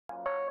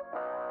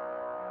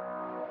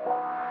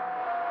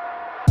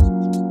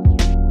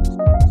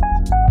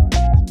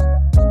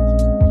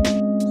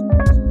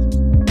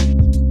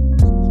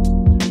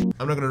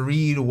I'm not going to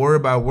read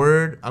word by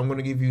word. I'm going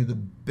to give you the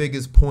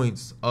biggest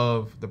points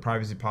of the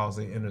privacy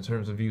policy and the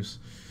terms of use.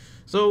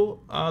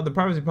 So the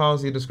privacy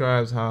policy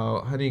describes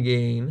how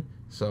HoneyGain,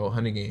 so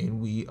HoneyGain,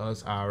 we,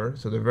 us, our.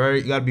 So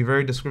you got to be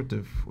very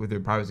descriptive with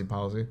your privacy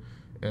policy.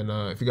 And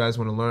if you guys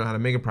want to learn how to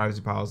make a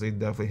privacy policy,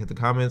 definitely hit the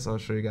comments. I'll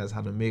show you guys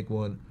how to make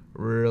one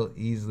real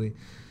easily.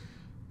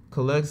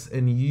 Collects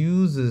and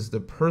uses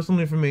the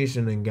personal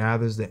information and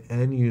gathers the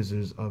end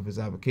users of its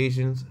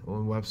applications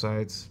on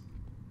websites.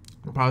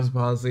 The privacy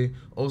policy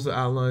also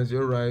outlines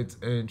your rights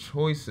and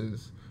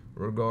choices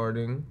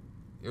regarding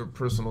your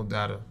personal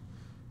data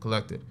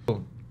collected.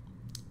 So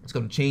it's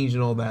going to change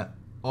and all that.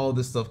 All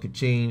this stuff could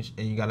change,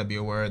 and you got to be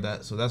aware of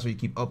that. So that's why you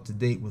keep up to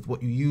date with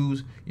what you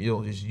use. You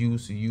don't just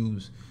use to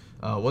use.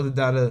 What the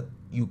data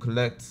you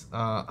collect.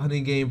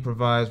 HoneyGain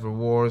provides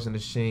rewards in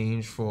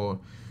exchange for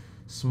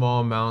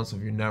small amounts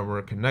of your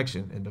network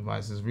connection and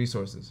devices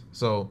resources.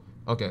 So,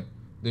 okay,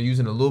 they're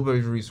using a little bit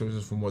of your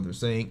resources from what they're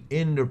saying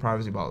in their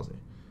privacy policy.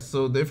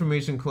 So the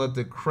information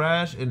collected,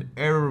 crash and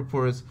error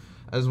reports,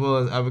 as well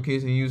as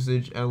application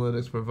usage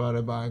analytics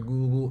provided by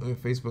Google and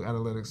Facebook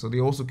Analytics. So they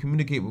also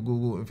communicate with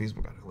Google and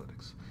Facebook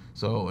Analytics.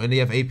 So, and they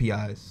have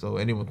APIs, so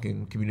anyone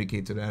can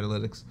communicate to the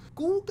analytics.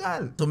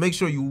 Google. So make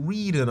sure you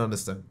read and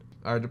understand.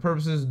 All right, the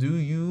purposes do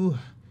you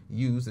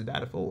use the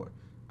data for?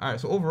 All right,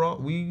 so overall,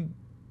 we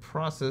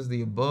process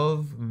the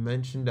above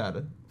mentioned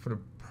data for the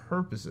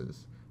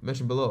purposes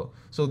mentioned below.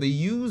 So they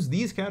use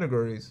these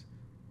categories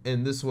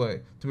in this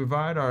way: to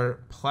provide our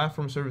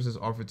platform services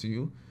offered to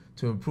you,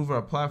 to improve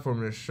our platform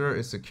and ensure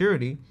its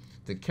security,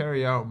 to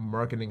carry out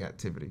marketing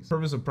activities. The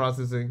purpose of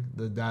processing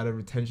the data,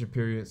 retention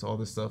periods, all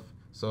this stuff.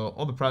 So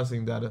all the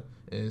processing data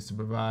is to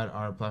provide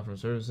our platform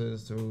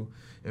services, to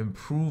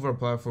improve our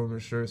platform,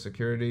 ensure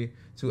security,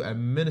 to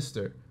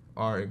administer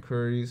our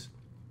inquiries,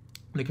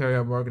 to carry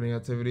out marketing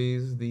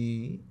activities,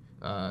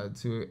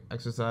 to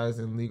exercise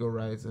in legal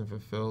rights and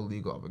fulfill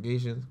legal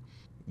obligations.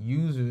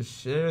 Users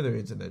share their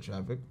internet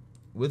traffic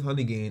with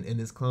HoneyGain and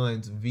its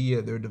clients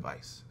via their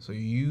device. So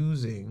you're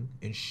using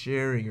and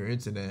sharing your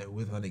internet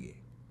with HoneyGain.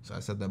 So I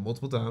said that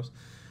multiple times.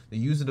 The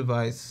user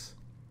device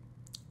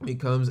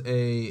becomes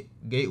a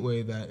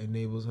gateway that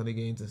enables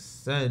HoneyGain to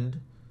send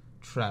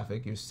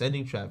traffic. You're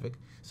sending traffic.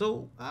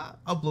 So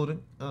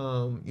uploading,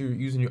 you're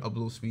using your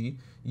upload speed,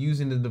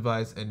 using the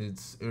device and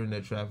its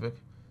internet traffic.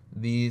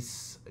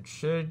 These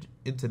shared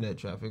internet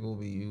traffic will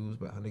be used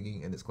by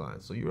HoneyGain and its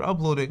clients. So you're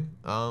uploading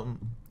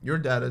your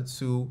data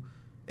to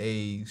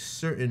a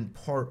certain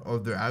part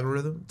of their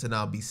algorithm to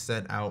now be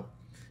sent out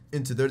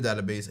into their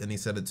database, and they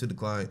send it to the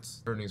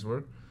clients. Earnings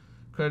work.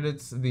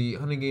 Credits the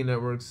HoneyGain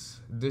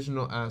network's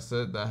additional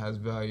asset that has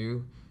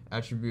value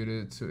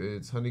attributed to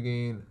its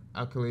HoneyGain,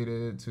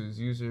 allocated to its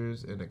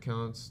users and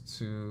accounts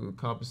to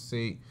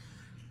compensate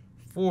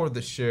for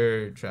the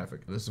shared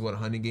traffic. This is what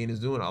HoneyGain is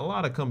doing. A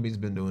lot of companies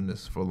have been doing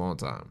this for a long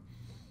time.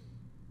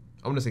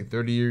 I'm gonna say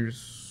 30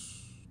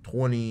 years,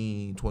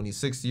 20,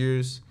 26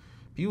 years.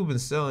 People have been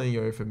selling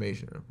your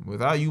information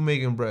without you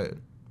making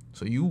bread.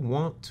 So you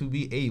want to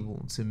be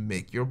able to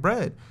make your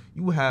bread.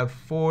 You have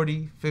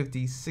 40,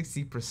 50,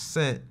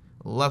 60%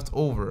 left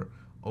over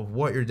of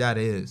what your data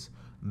is.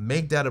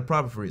 Make that a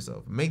profit for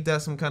yourself. Make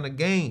that some kind of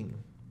gain.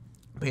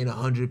 Paying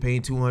 100,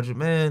 paying 200,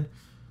 man.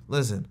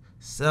 Listen,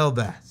 sell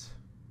that.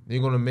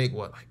 You're going to make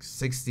what, like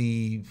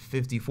 60,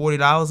 50,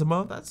 $40 a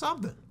month? That's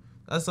something.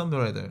 That's something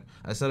right there.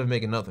 Instead of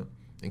making nothing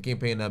and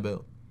keep paying that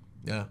bill.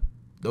 Yeah,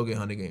 don't get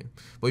HoneyGain.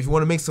 But if you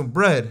want to make some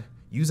bread,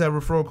 use that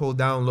referral code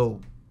down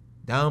low.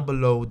 Down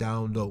below,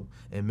 down low.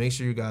 And make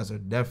sure you guys are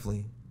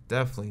definitely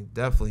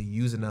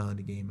using the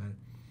HoneyGain, man.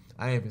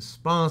 I ain't been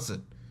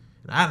sponsored.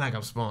 And I like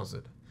I'm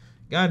sponsored.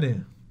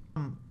 Goddamn.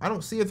 I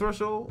don't see a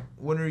threshold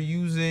when you're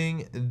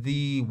using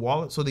the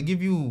wallet. So they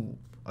give you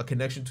a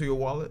connection to your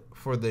wallet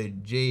for the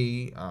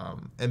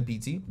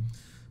MPT.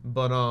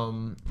 But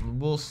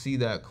we'll see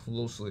that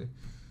closely.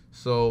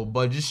 So,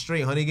 but just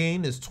straight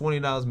HoneyGain is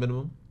 $20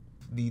 minimum.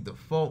 The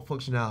default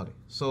functionality.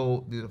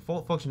 So the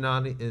default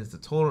functionality is the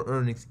total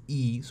earnings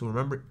E. So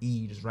remember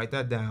E, just write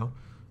that down.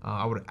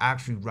 I would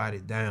actually write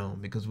it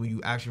down, because when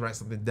you actually write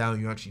something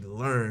down, you actually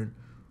learn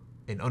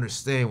and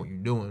understand what you're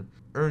doing.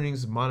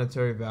 Earnings,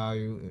 monetary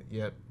value,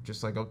 yep,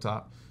 just like up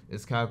top,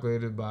 is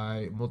calculated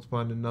by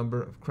multiplying the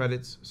number of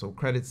credits. So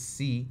credits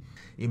C.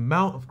 The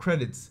amount of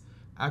credits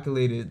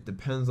calculated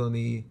depends on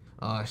the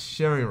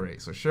sharing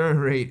rate. So sharing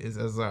rate is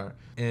SR.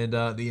 And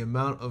the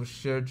amount of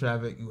shared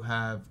traffic you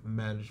have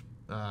managed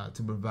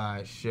to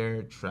provide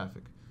shared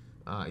traffic.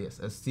 Yes,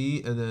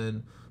 ST, and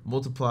then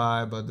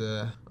multiply by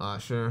the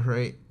sharing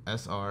rate,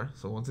 SR.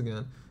 So once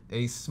again,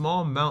 a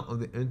small amount of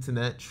the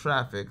internet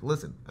traffic,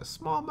 listen, a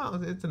small amount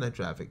of the internet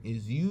traffic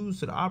is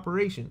used to the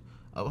operation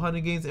of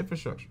HoneyGain's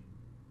infrastructure.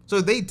 So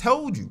they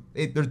told you,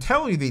 they're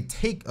telling you they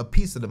take a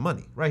piece of the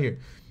money right here.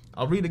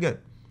 I'll read again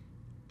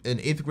in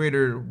 8th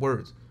grader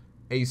words.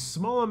 A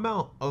small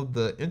amount of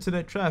the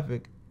internet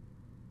traffic,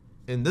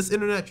 and this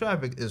internet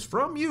traffic is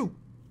from you.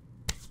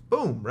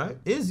 boom, right,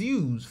 is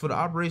used for the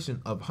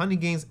operation of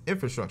HoneyGain's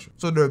infrastructure.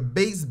 So their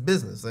base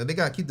business, and they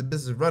gotta keep the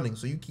business running,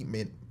 so you keep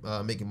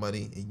making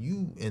money,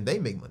 and they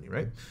make money,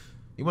 right?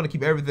 You want to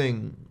keep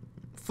everything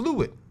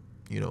fluid,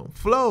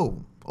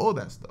 flow, all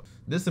that stuff.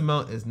 This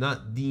amount is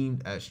not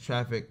deemed as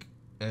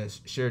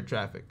shared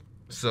traffic,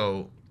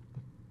 so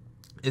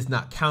it's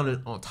not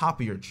counted on top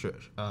of your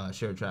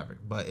shared traffic,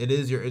 but it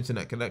is your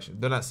internet connection.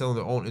 They're not selling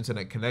their own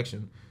internet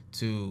connection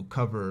to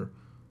cover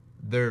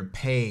their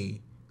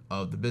pay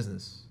of the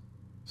business.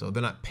 So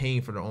they're not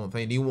paying for their own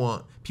thing. They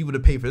want people to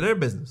pay for their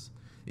business.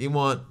 They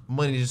want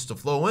money just to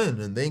flow in,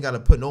 and they ain't got to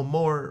put no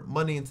more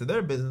money into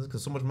their business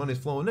because so much money is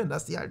flowing in.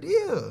 That's the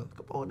idea.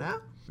 Come on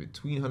now.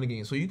 Between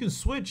HoneyGain, so you can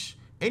switch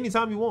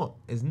anytime you want.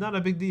 It's not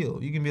a big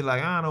deal. You can be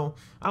like, I don't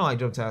like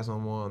jump tags no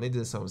more. They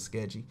did something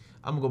sketchy.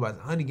 I'm gonna go back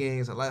to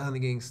HoneyGain. I like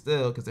HoneyGain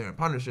still because they're in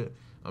partnership.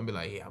 I'm gonna be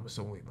like, yeah, I'm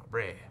gonna get my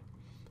bread.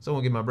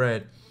 Someone get my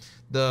bread.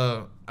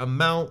 The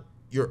amount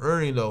you're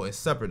earning though is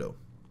separate though.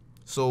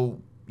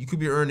 So you could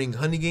be earning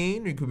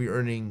HoneyGain or you could be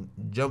earning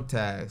jump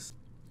tags.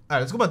 All right,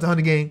 let's go back to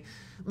HoneyGain.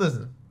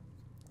 Listen,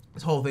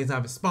 this whole thing's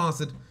not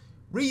sponsored.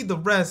 Read the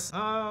rest.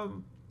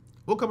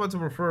 We'll come on to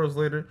referrals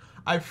later.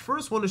 I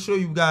first want to show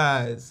you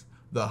guys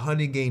the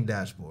HoneyGain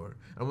dashboard.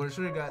 I want to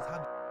show you guys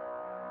how